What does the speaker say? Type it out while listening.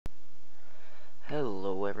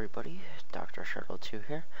Hello everybody, Dr. Shuttle2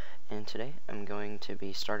 here, and today I'm going to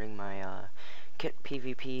be starting my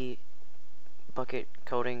KitPvP bucket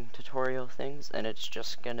coding tutorial things, and it's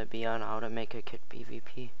just going to be on how to make a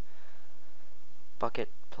KitPvP bucket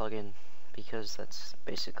plugin, because that's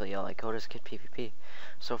basically all I code is KitPvP.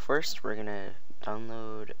 So first we're going to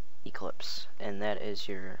download Eclipse, and that is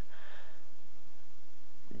your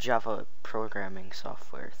Java programming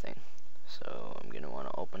software thing. So I'm going to want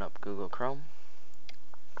to open up Google Chrome.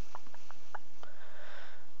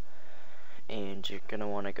 And you're going to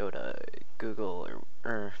want to go to Google,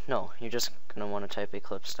 or no, you're just going to want to type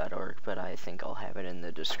eclipse.org, but I think I'll have it in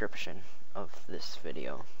the description of this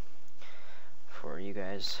video for you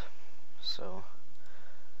guys. So,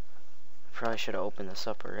 probably should have opened this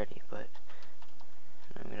up already, but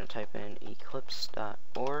I'm going to type in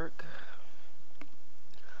eclipse.org.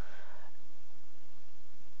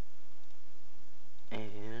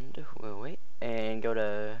 And we'll wait, and go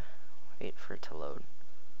to, wait for it to load.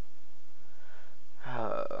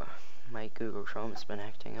 My Google Chrome has been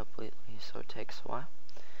acting up lately, so it takes a while.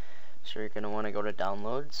 So you're going to want to go to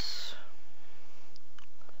downloads,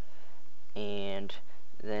 and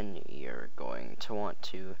then you're going to want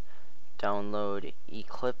to download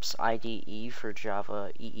Eclipse IDE for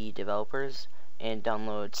Java EE developers, and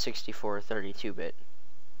download 6432-bit,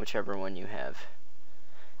 whichever one you have.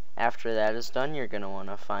 After that is done, you're going to want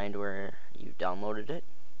to find where you downloaded it.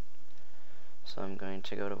 So I'm going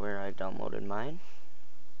to go to where I downloaded mine.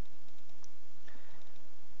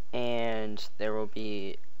 And there will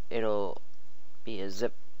be, it'll be a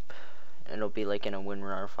zip, it'll be like in a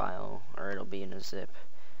WinRAR file, or it'll be in a zip.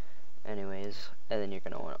 Anyways, and then you're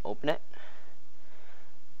going to want to open it.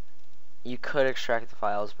 You could extract the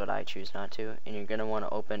files, but I choose not to. And you're going to want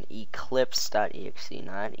to open eclipse.exe,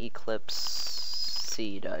 not eclipse.exe.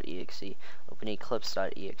 Open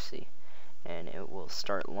eclipse.exe, and it will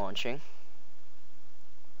start launching.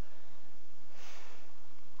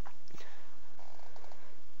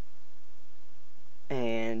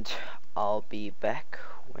 And I'll be back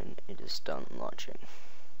when it is done launching.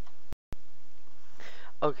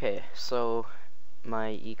 Okay, so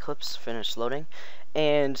my Eclipse finished loading,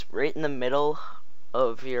 and right in the middle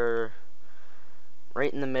of your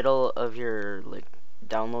like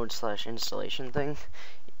download / installation thing,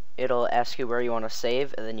 it'll ask you where you want to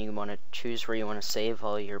save, and then you want to choose where you want to save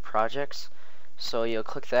all your projects. So you'll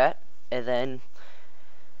click that, and then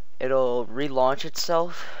it'll relaunch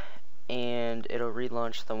itself, and it'll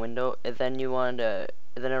relaunch the window, and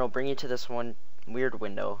then it'll bring you to this one weird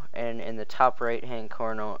window, and in the top right hand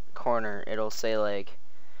corner it'll say like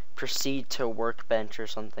proceed to workbench or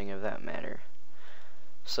something of that matter.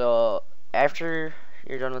 So after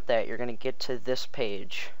you're done with that, you're gonna get to this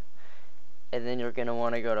page, and then you're gonna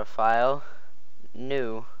want to go to File,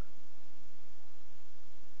 New.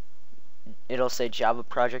 It'll say Java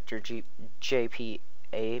project or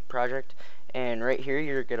JPA project, and right here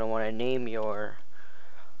you're gonna want to name your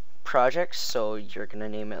project. So you're gonna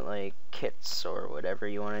name it like kits or whatever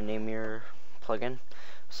you want to name your plugin.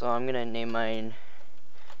 So I'm gonna name mine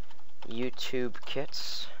YouTube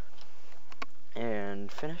kits,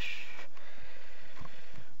 and finish.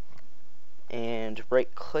 And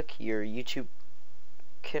right click your YouTube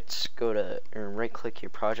kits, right click your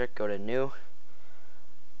project, go to new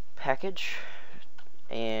package,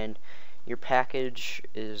 and your package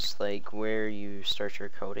is like where you start your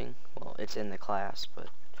coding. Well, it's in the class,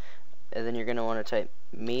 and then you're gonna want to type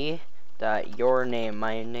your name.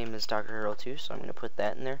 My name is Dr. Hurl2, so I'm gonna put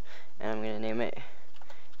that in there, and I'm gonna name it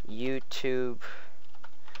YouTube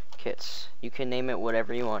kits. You can name it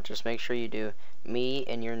whatever you want. Just make sure you do me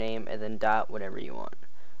and your name, and then dot whatever you want,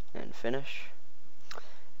 and finish.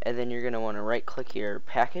 And then you're gonna want to right click your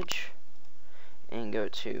package and go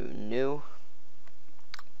to new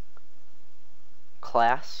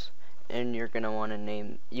class, and you're gonna want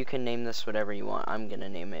to you can name this whatever you want. I'm gonna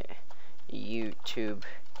name it YouTube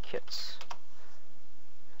kits,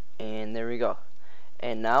 and there we go.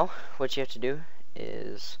 And now what you have to do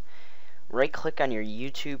is right click on your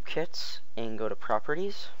YouTube kits and go to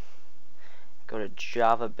properties, go to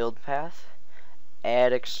Java build path,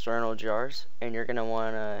 add external jars, and you're gonna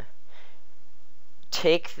want to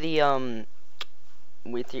take the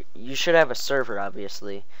you should have a server,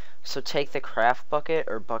 obviously. So take the craft bucket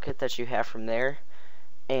or bucket that you have from there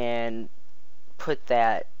and put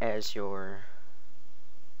that as your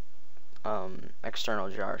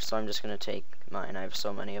external jar. So I'm just going to take mine. I have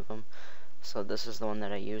so many of them. So this is the one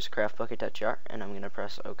that I use, craftbucket.jar, and I'm going to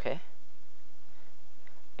press OK.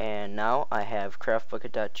 And now I have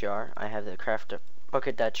craftbucket.jar. I have the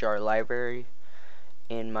craftbucket.jar library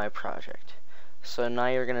in my project. So now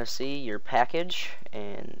you're gonna see your package,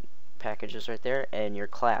 and package is right there, and your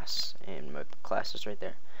class, and my class is right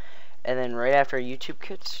there. And then right after YouTube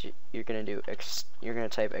kits, you're gonna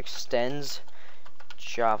type extends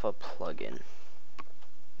Java plugin,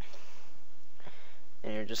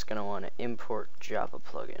 and you're just gonna want to import Java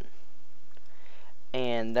plugin.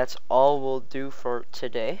 And that's all we'll do for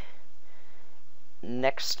today.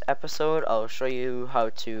 Next episode, I'll show you how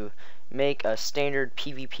to make a standard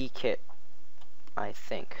PvP kit, I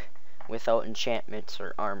think, without enchantments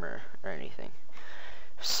or armor or anything.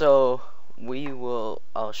 So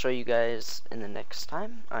I'll show you guys in the next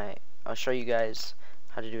time. I'll show you guys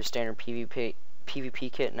how to do a standard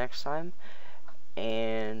PvP kit next time,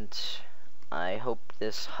 and I hope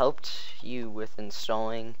this helped you with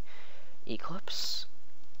installing Eclipse,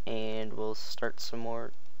 and we'll start some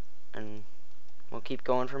more, and we'll keep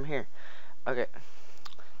going from here. Okay,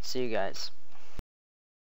 see you guys.